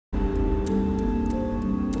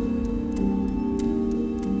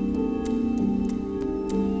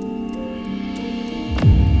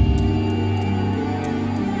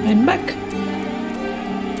I'm back.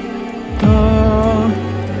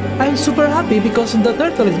 I'm super happy because the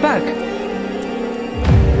turtle is back.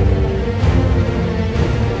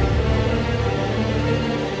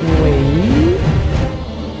 Wait.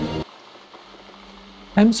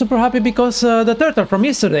 I'm super happy because the turtle from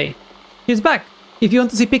yesterday is back. If you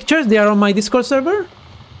want to see pictures, they are on my Discord server.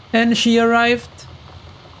 And she arrived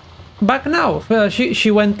back now.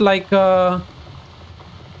 She went like...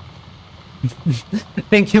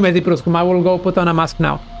 Thank you, Medipruskum. I will go put on a mask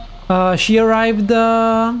now. She arrived...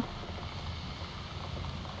 I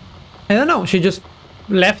don't know. She just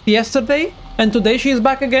left yesterday. And today she is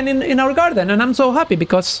back again in our garden. And I'm so happy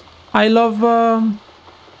because I love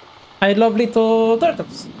little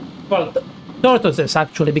turtles. Well, tortoises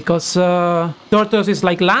actually. Because tortoise is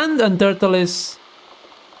like land and turtle is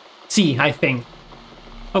sea, I think.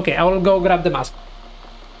 Okay, I will go grab the mask.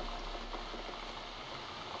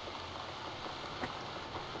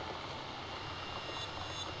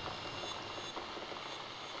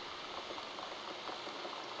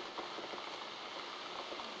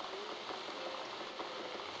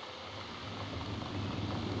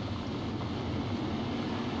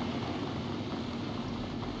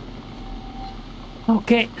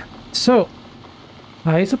 Okay, so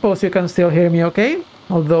I suppose you can still hear me okay?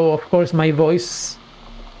 Although, of course, my voice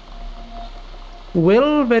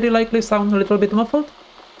will very likely sound a little bit muffled.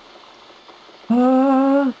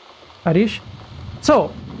 Arish.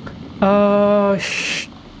 So,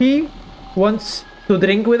 she wants to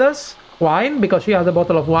drink with us wine because she has a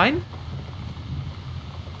bottle of wine.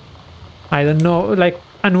 I don't know, like,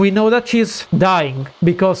 and we know that she's dying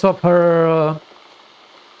because of her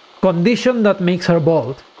condition that makes her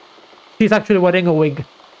bald. She's actually wearing a wig.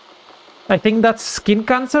 I think that's skin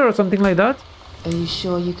cancer or something like that. Are you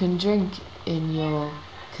sure you can drink in your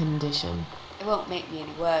condition? It won't make me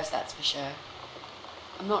any worse, that's for sure.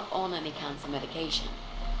 I'm not on any cancer medication.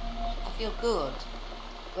 I feel good.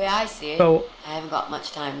 The way I see it, So, I haven't got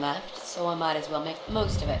much time left, so I might as well make the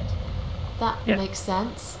most of it. That Yeah. makes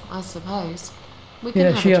sense, I suppose. We can Yeah,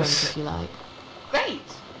 have a she drink has- if you like. Great!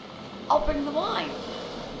 I'll bring the wine.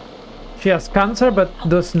 she has cancer but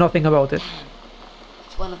does nothing about it.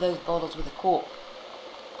 It's one of those bottles with a cork.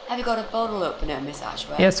 Have you got a bottle opener, Miss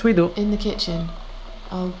Ashworth? Yes, we do. In the kitchen.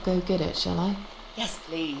 I'll go get it, shall I? Yes,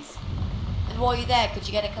 please. And while you're there, could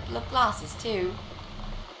you get a couple of glasses too?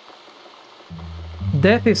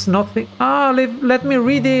 Death is nothing. Ah, let me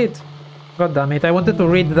read it. God damn it! I wanted to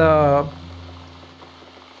read the.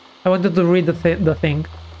 I wanted to read the thing.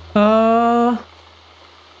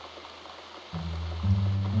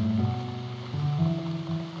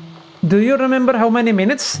 Do you remember how many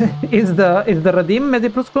minutes is the redeem,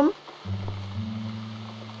 Medipluscum?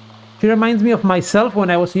 She reminds me of myself when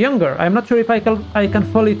I was younger. I'm not sure if I can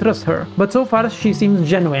fully trust her, but so far she seems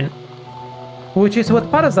genuine. Which is what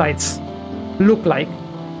parasites look like.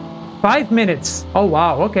 5 minutes. Oh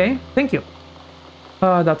wow, okay. Thank you.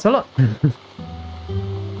 That's a lot.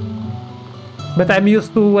 But I'm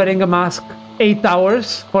used to wearing a mask 8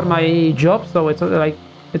 hours for my job, so it's like,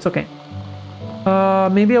 it's okay.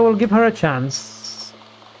 Maybe I will give her a chance.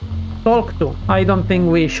 Talk to. I don't think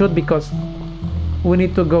we should because we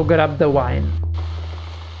need to go grab the wine.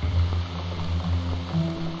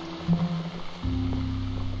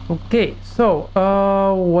 Okay, so,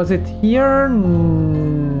 was it here?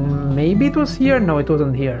 Maybe it was here? No, it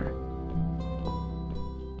wasn't here.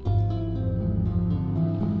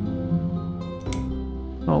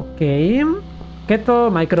 Okay. Kettle,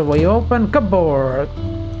 microwave open, cupboard.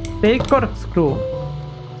 Take corkscrew.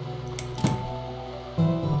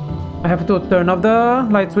 I have to turn off the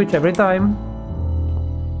light switch every time.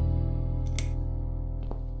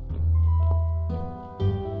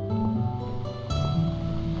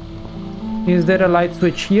 Is there a light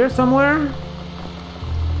switch here somewhere?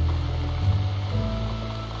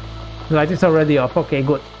 The light is already off. Okay,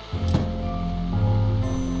 good.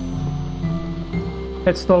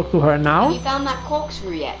 Let's talk to her Have now. you found that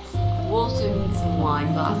corkscrew yet? You also need some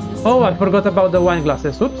wine glasses. Oh, I forgot about the wine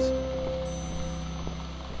glasses. Oops.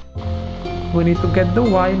 We need to get the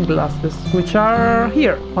wine glasses, which are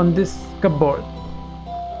here on this cupboard.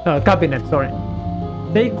 Cabinet, sorry.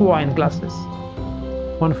 Take wine glasses.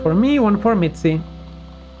 One for me, one for Mitzi.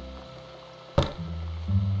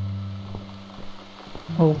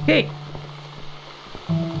 Okay.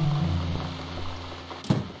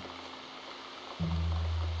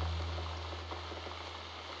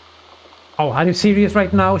 Oh, are you serious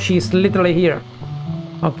right now? She's literally here.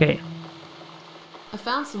 Okay. I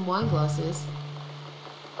found some wine glasses.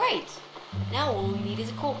 Great. Now all we need is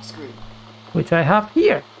a corkscrew. Which I have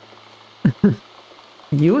here.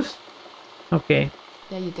 Use? Okay.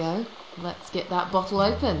 There you go. Let's get that bottle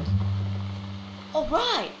open. All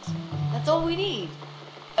right. That's all we need.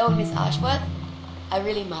 Oh, Miss Ashworth, I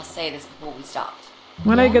really must say this before we start.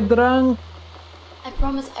 When I get drunk... I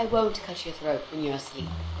promise I won't cut your throat when you're asleep.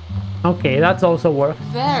 Okay, that's also works.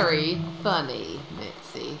 Very funny,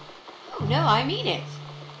 Mitzi. Oh, no, I mean it.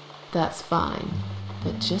 That's fine.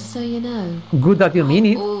 But just so you know... Good that you mean I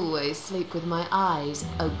it. always sleep with my eyes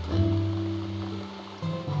open.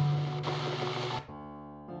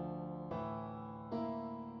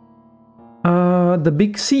 The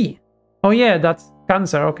big C. Oh yeah, that's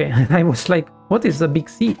cancer. Okay, I was like, what is the big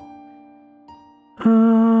C?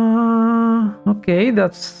 Okay,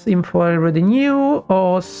 that's info I already knew.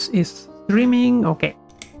 Oz is streaming. Okay.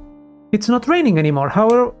 It's not raining anymore.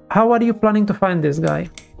 How are you planning to find this guy?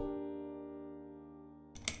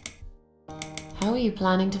 How are you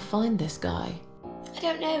planning to find this guy? I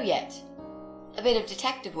don't know yet. A bit of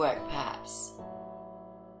detective work, perhaps.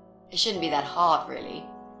 It shouldn't be that hard, really.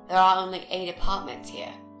 There are only 8 apartments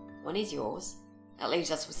here. One is yours. That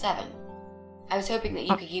leaves us with 7. I was hoping that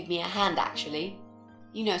you could give me a hand, actually.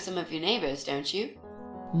 You know some of your neighbors, don't you?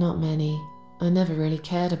 Not many. I never really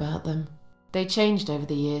cared about them. They changed over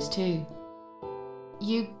the years, too.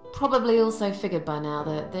 You probably also figured by now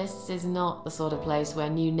that this is not the sort of place where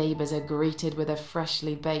new neighbors are greeted with a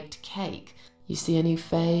freshly baked cake. You see a new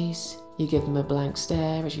face, you give them a blank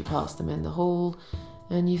stare as you pass them in the hall,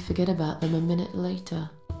 and you forget about them a minute later.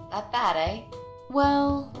 That bad, eh?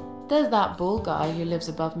 Well, there's that bald guy who lives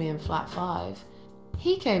above me in flat 5.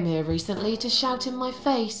 He came here recently to shout in my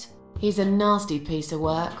face. He's a nasty piece of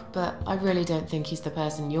work, but I really don't think he's the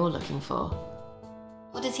person you're looking for.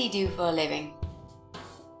 What does he do for a living?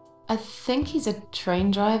 I think he's a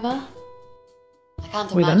train driver. I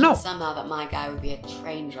can't We don't imagine know. somehow that my guy would be a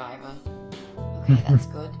train driver. Okay, that's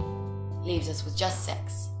good. Leaves us with just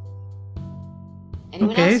 6.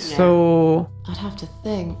 Anyone Okay, else you know? so... I'd have to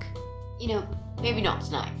think. You know, maybe not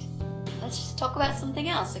tonight. Let's just talk about something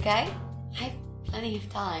else, okay? I have plenty of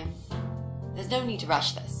time. There's no need to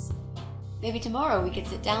rush this. Maybe tomorrow we could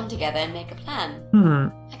sit down together and make a plan.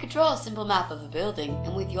 I could draw a simple map of the building,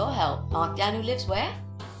 and with your help, mark down who lives where.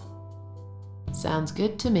 Sounds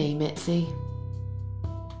good to me, Mitzi.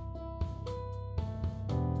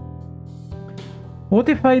 What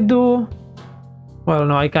if I do... Well,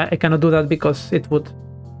 no, I cannot do that because it would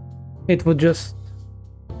just...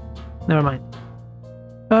 Never mind.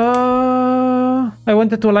 I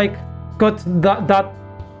wanted to like cut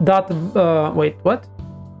that wait, what?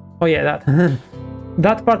 Oh yeah, that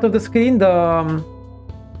that part of the screen, the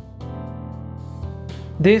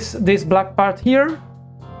this black part here,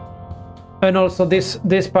 and also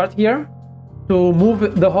this part here, to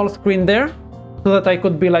move the whole screen there, so that I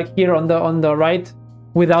could be like here on the right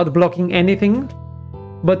without blocking anything.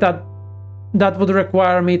 But that would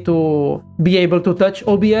require me to be able to touch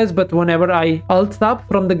OBS, but whenever I alt tab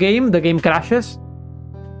from the game crashes.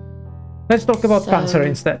 Let's talk about cancer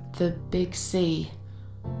instead. The big C.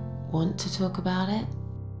 Want to talk about it?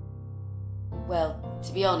 Well,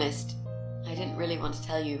 to be honest, I didn't really want to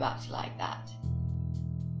tell you about it like that.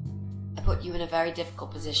 I put you in a very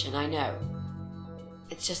difficult position, I know.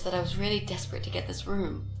 It's just that I was really desperate to get this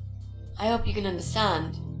room. I hope you can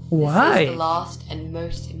understand. Why? This is the last and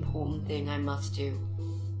most important thing I must do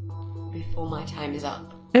before my time is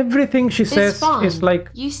up. Everything she says fine. is like...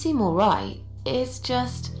 You seem alright. It's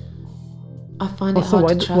just... I find it Also,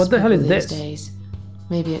 hard to trust what the hell people is these this? days.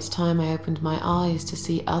 Maybe it's time I opened my eyes to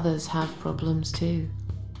see others have problems too.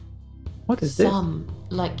 What is this? Some,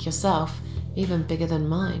 like yourself, even bigger than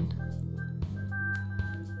mine.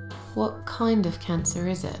 What kind of cancer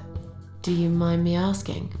is it? Do you mind me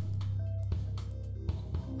asking?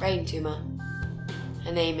 Brain tumor.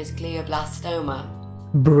 Her name is glioblastoma.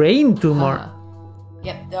 Brain tumor.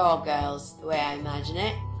 Yep, they're all girls, the way I imagine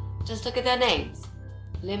it. Just look at their names.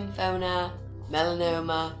 Lymphoma,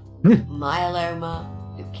 melanoma, myeloma,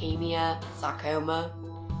 leukemia, sarcoma.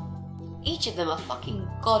 Each of them a fucking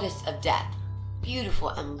goddess of death. Beautiful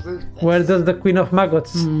and ruthless. Where does the Queen of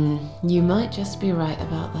Maggots You might just be right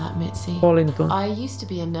about that, Mitzi. fall into? I used to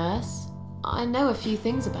be a nurse. I know a few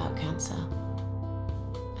things about cancer.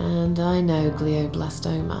 And I know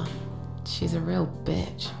glioblastoma. She's a real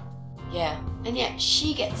bitch. Yeah, and yet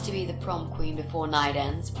she gets to be the prom queen before night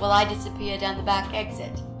ends, while I disappear down the back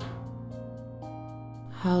exit.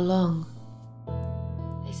 How long?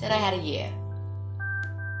 They said I had a year.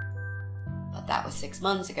 But that was 6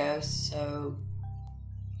 months ago, so...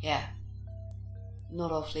 yeah.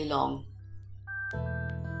 Not awfully long.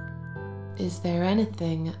 Is there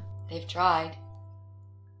anything... They've tried.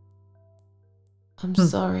 I'm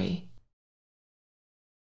sorry.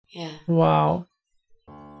 Yeah. Wow.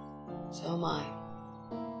 So am I.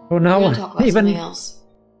 So We're now gonna talk about something else.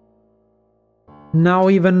 Now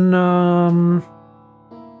even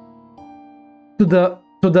to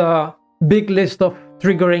the big list of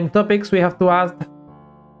triggering topics, we have to add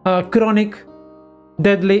chronic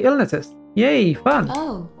deadly illnesses. Yay, fun!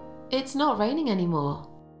 Oh, it's not raining anymore.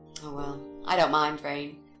 Oh well, I don't mind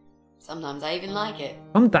rain. Sometimes I even like it.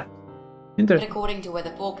 Sometimes. But Interesting. according to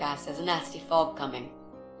weather forecast, there's a nasty fog coming.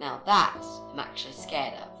 Now that I'm actually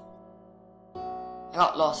scared of. I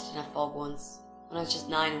got lost in a fog once, when I was just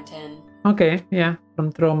 9 or 10. Okay, yeah,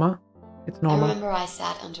 from trauma. It's I normal. remember I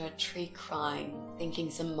sat under a tree crying, thinking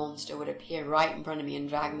some monster would appear right in front of me and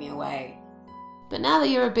drag me away. But now that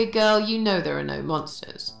you're a big girl, you know there are no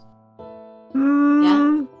monsters.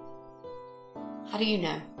 Mm, How do you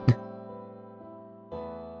know?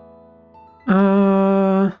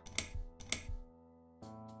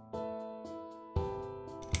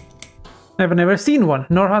 I've never seen one,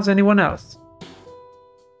 nor has anyone else.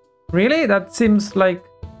 Really? That seems like...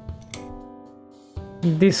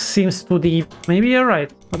 This seems too deep. Maybe you're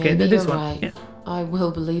right. Okay, Maybe this you're one. right. Yeah. I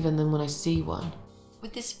will believe in them when I see one.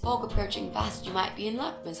 With this fog approaching fast, you might be in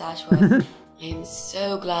luck, Miss Ashworth. I am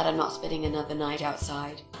so glad I'm not spending another night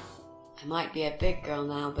outside. I might be a big girl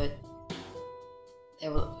now, but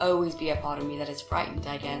there will always be a part of me that is frightened,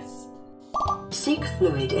 I guess. Seek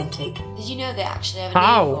fluid intake. Did you know they actually have a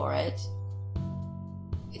How? name for it?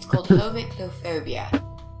 It's called homiclophobia.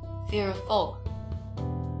 Fear of fog.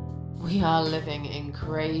 We are living in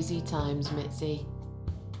crazy times, Mitzi.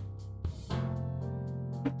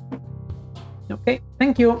 Okay,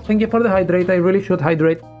 thank you. Thank you for the hydrate. I really should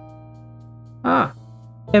hydrate. Ah,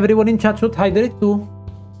 everyone in chat should hydrate too.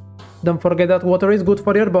 Don't forget that water is good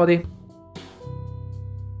for your body.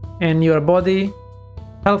 And your body,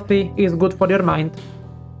 healthy, is good for your mind.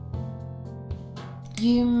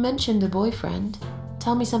 You mentioned a boyfriend.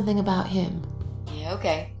 Tell me something about him. Yeah,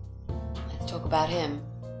 okay. Let's talk about him.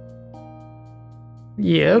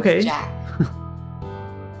 Yeah, okay. It's Jack.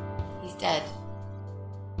 He's dead.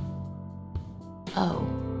 Oh.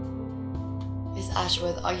 Miss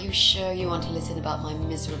Ashworth, are you sure you want to listen about my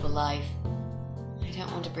miserable life? I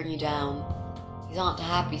don't want to bring you down. These aren't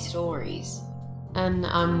happy stories. And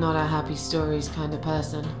I'm not a happy stories kind of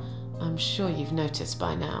person. I'm sure you've noticed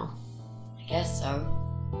by now. I guess so.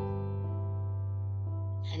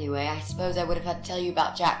 Anyway, I suppose I would have had to tell you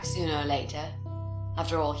about Jack sooner or later.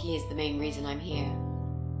 After all, he is the main reason I'm here.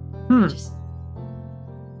 I just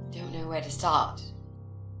don't know where to start.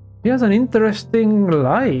 He has an interesting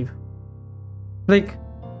life. Like,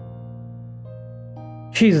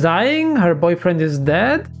 she's dying, her boyfriend is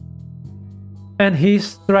dead, and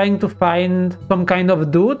he's trying to find some kind of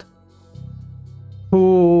dude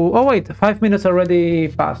who... Oh wait, 5 minutes already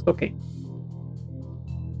passed, okay.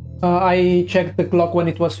 I checked the clock when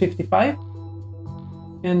it was 55,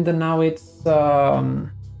 and now it's...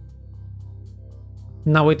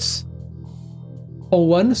 Now it's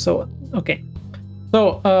 01, so okay.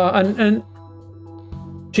 So, and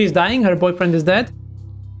she's dying, her boyfriend is dead,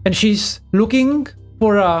 and she's looking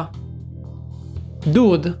for a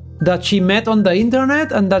dude that she met on the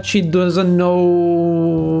internet and that she doesn't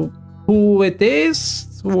know who it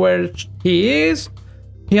is, where he is.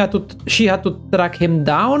 She had to track him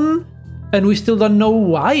down, and we still don't know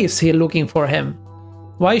why is he looking for him.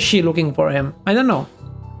 Why is she looking for him? I don't know.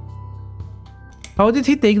 How did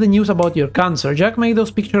he take the news about your cancer? Jack made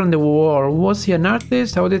those pictures on the wall. Was he an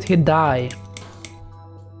artist? How did he die?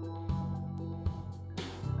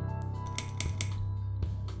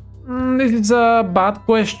 This is a bad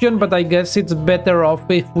question, but I guess it's better off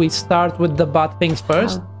if we start with the bad things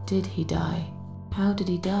first. How did he die? How did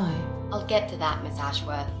he die? I'll get to that, Miss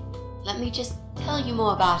Ashworth. Let me just tell you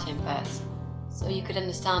more about him first, so you could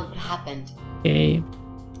understand what happened. Okay.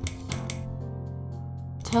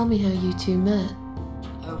 Tell me how you two met.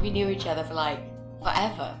 Oh, we knew each other for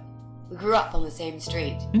forever. We grew up on the same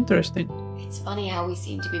street. Interesting. It's funny how we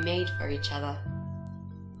seem to be made for each other.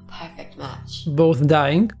 A perfect match. Both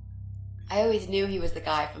dying. I always knew he was the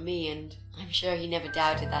guy for me, and I'm sure he never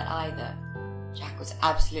doubted that either. Jack was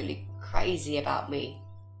absolutely crazy about me.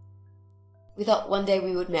 We thought one day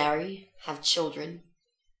we would marry, have children,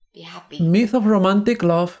 be happy. Myth of romantic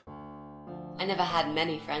love. I never had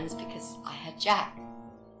many friends because I had Jack.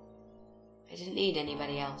 I didn't need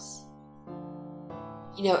anybody else.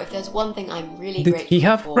 You know, if there's one thing I'm really Did he grateful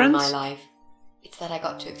have for friends? in my life, it's that I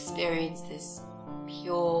got to experience this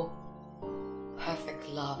pure, perfect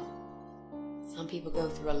love. Some people go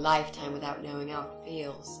through a lifetime without knowing how it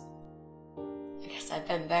feels. I guess I've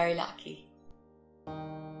been very lucky.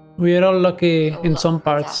 We are all lucky Oh, in luck some runs out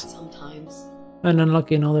parts sometimes. and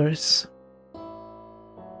unlucky in others.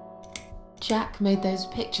 Jack made those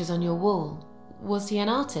pictures on your wall. Was he an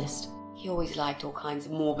artist? He always liked all kinds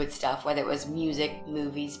of morbid stuff, whether it was music,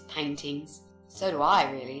 movies, paintings. So do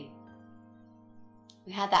I, really.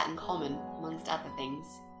 We had that in common, amongst other things.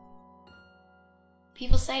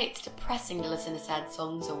 People say it's depressing to listen to sad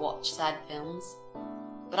songs or watch sad films,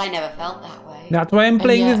 but I never felt that way. That's why I'm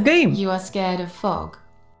playing this game. You are scared of fog?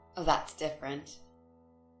 Oh, that's different.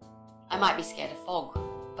 I might be scared of fog,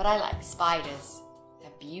 but I like spiders. They're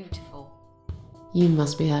beautiful. You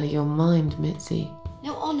must be out of your mind, Mitzi.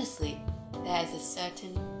 No, honestly, there's a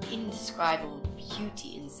certain indescribable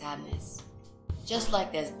beauty in sadness. Just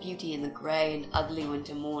like there's beauty in the grey and ugly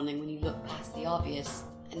winter morning when you look past the obvious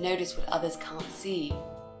and notice what others can't see.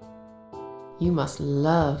 You must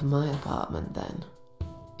love my apartment then.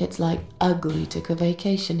 It's like Ugly took a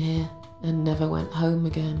vacation here and never went home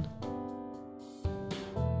again.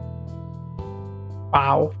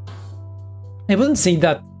 Wow. I wouldn't say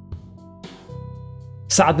that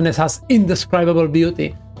sadness has indescribable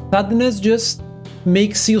beauty. Sadness just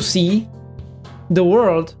makes you see the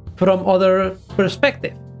world from other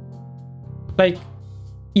perspective. Like,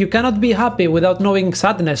 you cannot be happy without knowing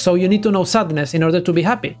sadness, so you need to know sadness in order to be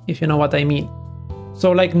happy, if you know what I mean.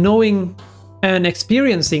 So like knowing and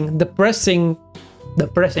experiencing depressing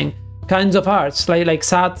kinds of arts, like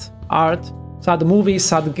sad art, sad movies,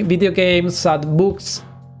 sad video games, sad books,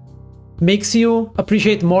 makes you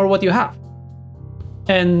appreciate more what you have.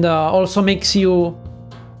 And also makes you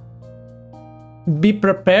be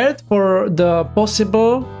prepared for the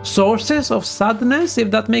possible sources of sadness,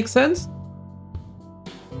 if that makes sense.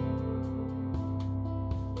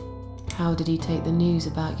 How did he take the news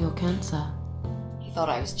about your cancer? He thought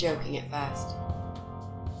I was joking at first.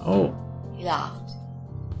 Oh. He laughed.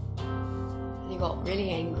 And he got really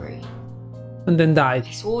angry. And then died.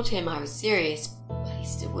 I swore to him I was serious, but he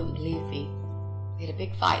still wouldn't believe me. We had a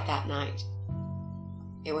big fight that night.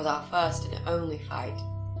 It was our first and only fight.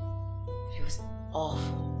 But it was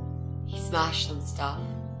awful. He smashed some stuff.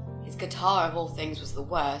 His guitar, of all things, was the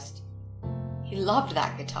worst. He loved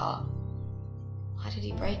that guitar. Why did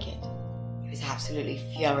he break it? He was absolutely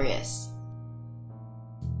furious.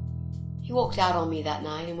 He walked out on me that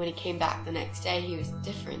night, and when he came back the next day, he was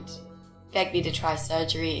different. Begged me to try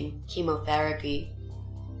surgery and chemotherapy.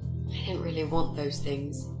 I didn't really want those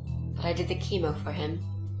things, but I did the chemo for him.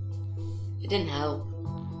 It didn't help.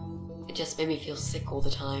 It just made me feel sick all the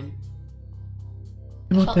time.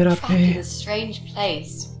 I felt trapped in this strange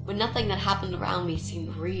place where nothing that happened around me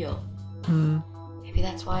seemed real. Maybe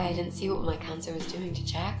that's why I didn't see what my cancer was doing to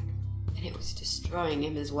Jack, and it was destroying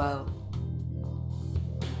him as well.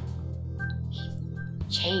 He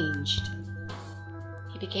changed.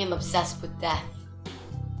 He became obsessed with death.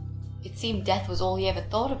 It seemed death was all he ever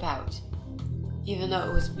thought about, even though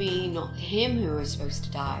it was me, not him, who was supposed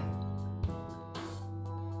to die.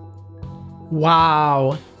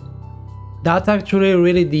 Wow. That's actually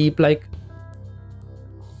really deep, like...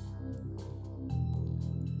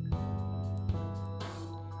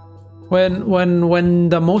 When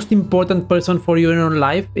the most important person for you in your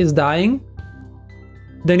life is dying,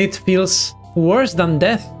 then it feels worse than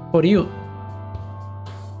death for you.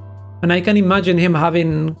 And I can imagine him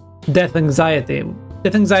having death anxiety.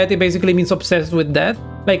 Death anxiety basically means obsessed with death.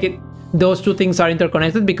 Like, those two things are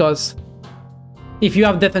interconnected, because if you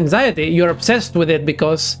have death anxiety, you're obsessed with it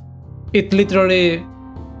because it literally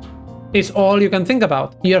is all you can think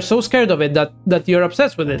about. You're so scared of it that you're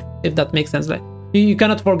obsessed with it, if that makes sense. Like, you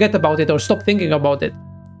cannot forget about it or stop thinking about it.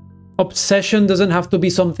 Obsession doesn't have to be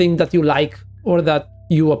something that you like or that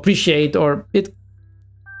you appreciate, or it.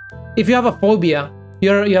 If you have a phobia,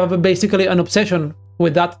 you have basically an obsession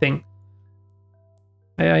with that thing.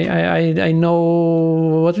 I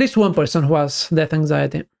know at least one person who has death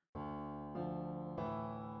anxiety.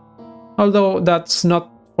 Although that's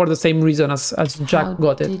not for the same reason as Jack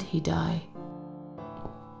got it. How did he die?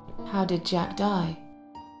 How did Jack die?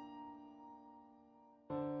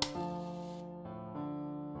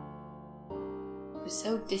 It was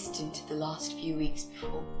so distant to the last few weeks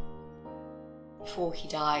before he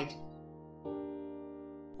died.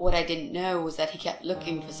 What I didn't know was that he kept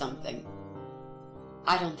looking for something.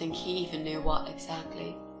 I don't think he even knew what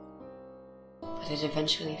exactly. But it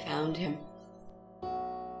eventually found him.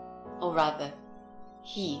 Or rather,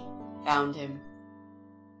 he found him.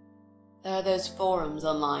 There are those forums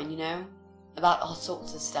online, you know, about all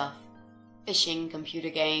sorts of stuff. Fishing, computer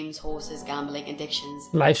games, horses, gambling, addictions.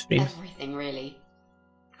 Live streams. Everything, really.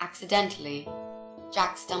 Accidentally,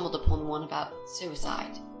 Jack stumbled upon one about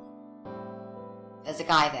suicide. There's a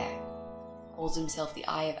guy there. Calls himself the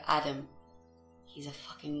Eye of Adam. He's a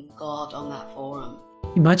fucking god on that forum.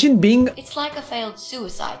 Imagine being... It's like a failed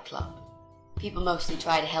suicide club. People mostly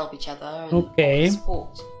try to help each other and Okay. offer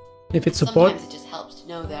support. If it's support, Sometimes it just helps to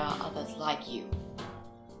know there are others like you.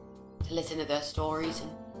 To listen to their stories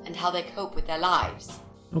and how they cope with their lives.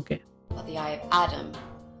 okay. But the Eye of Adam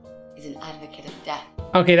is an advocate of death.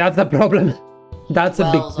 Okay, that's a problem. That's a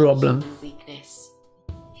big Dwells on problem. human weakness.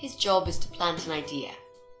 His job is to plant an idea,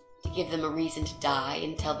 to give them a reason to die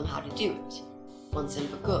and tell them how to do it, once and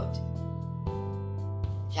for good.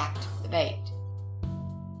 Jack took the bait.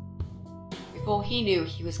 Before he knew,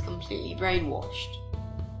 he was completely brainwashed.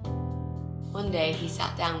 One day he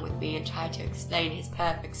sat down with me and tried to explain his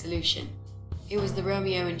perfect solution. It was the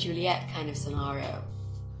Romeo and Juliet kind of scenario.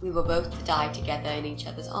 We were both to die together in each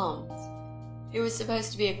other's arms. It was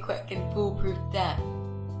supposed to be a quick and foolproof death.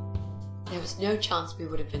 There was no chance we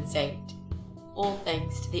would have been saved, all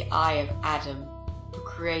thanks to the Eye of Adam, who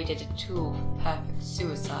created a tool for perfect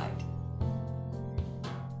suicide.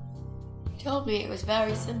 He told me it was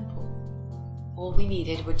very simple. All we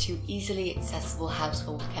needed were 2 easily accessible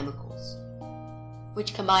household chemicals,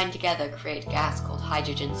 which combined together create a gas called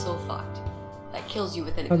hydrogen sulfide that kills you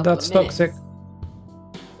within a couple That's of minutes. toxic.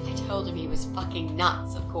 I told him he was fucking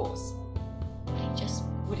nuts, of course, but he just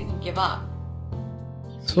wouldn't give up.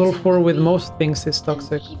 Sulfur with most things is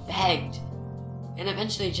toxic. And he begged, and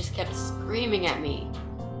eventually just kept screaming at me.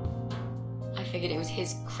 I figured it was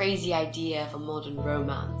his crazy idea of a modern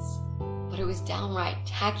romance, but it was downright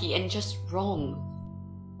tacky and just wrong.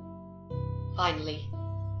 Finally,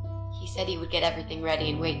 he said he would get everything ready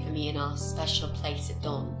and wait for me in our special place at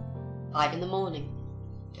dawn, 5 in the morning.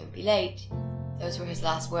 Don't be late. Those were his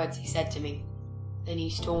last words he said to me. Then he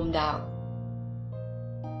stormed out.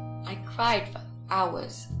 I cried for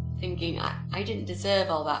hours, thinking I didn't deserve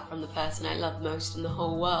all that from the person I loved most in the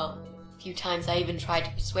whole world. A few times I even tried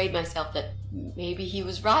to persuade myself that maybe he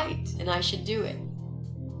was right and I should do it.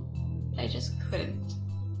 But I just couldn't.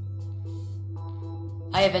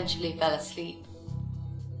 I eventually fell asleep.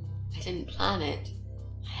 I didn't plan it.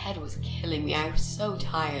 My head was killing me. I was so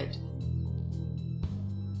tired.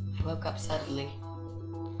 I woke up suddenly.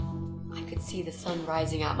 I could see the sun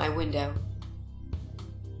rising out my window.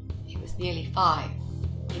 It was nearly 5.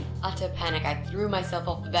 In utter panic, I threw myself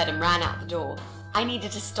off the bed and ran out the door. I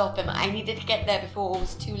needed to stop him. I needed to get there before it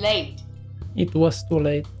was too late. It was too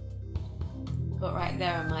late. Got right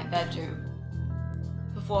there in my bedroom.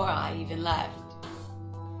 Before I even left.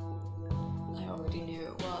 I already knew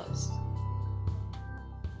it was.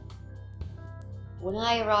 When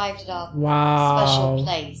I arrived at our Wow. special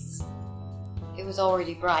place, it was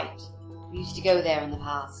already bright. We used to go there in the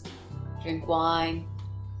past. Drink wine,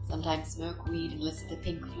 sometimes smoke weed and listen to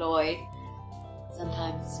Pink Floyd,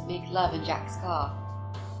 sometimes make love in Jack's car.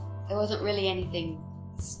 There wasn't really anything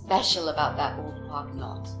special about that old parking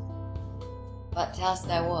lot. But to us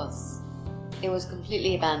there was. It was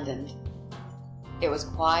completely abandoned. It was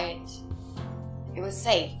quiet. It was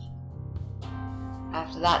safe.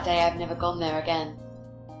 After that day, I've never gone there again.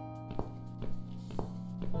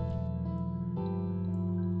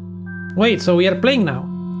 Wait, so we are playing now?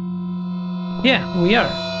 Yeah, we are.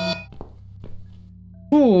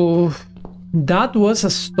 Ooh, that was a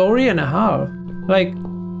story and a half. Like,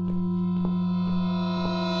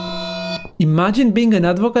 imagine being an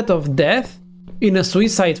advocate of death in a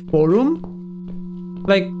suicide forum?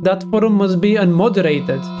 Like, that forum must be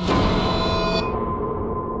unmoderated.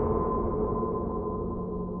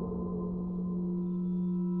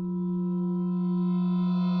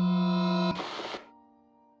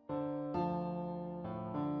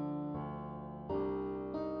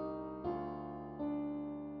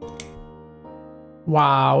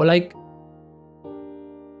 Wow, like,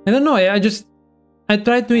 I don't know, I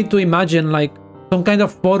try to imagine like some kind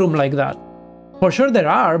of forum like that. For sure there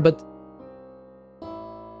are, but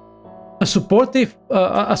a support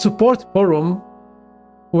forum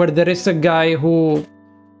where there is a guy who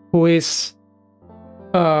is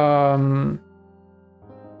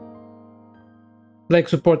like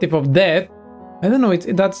supportive of death. I don't know,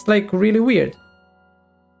 that's like really weird.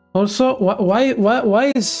 Also,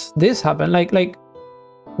 why is this happen? Like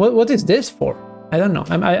what is this for? I don't know.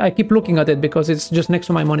 I keep looking at it because it's just next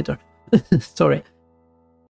to my monitor. Sorry.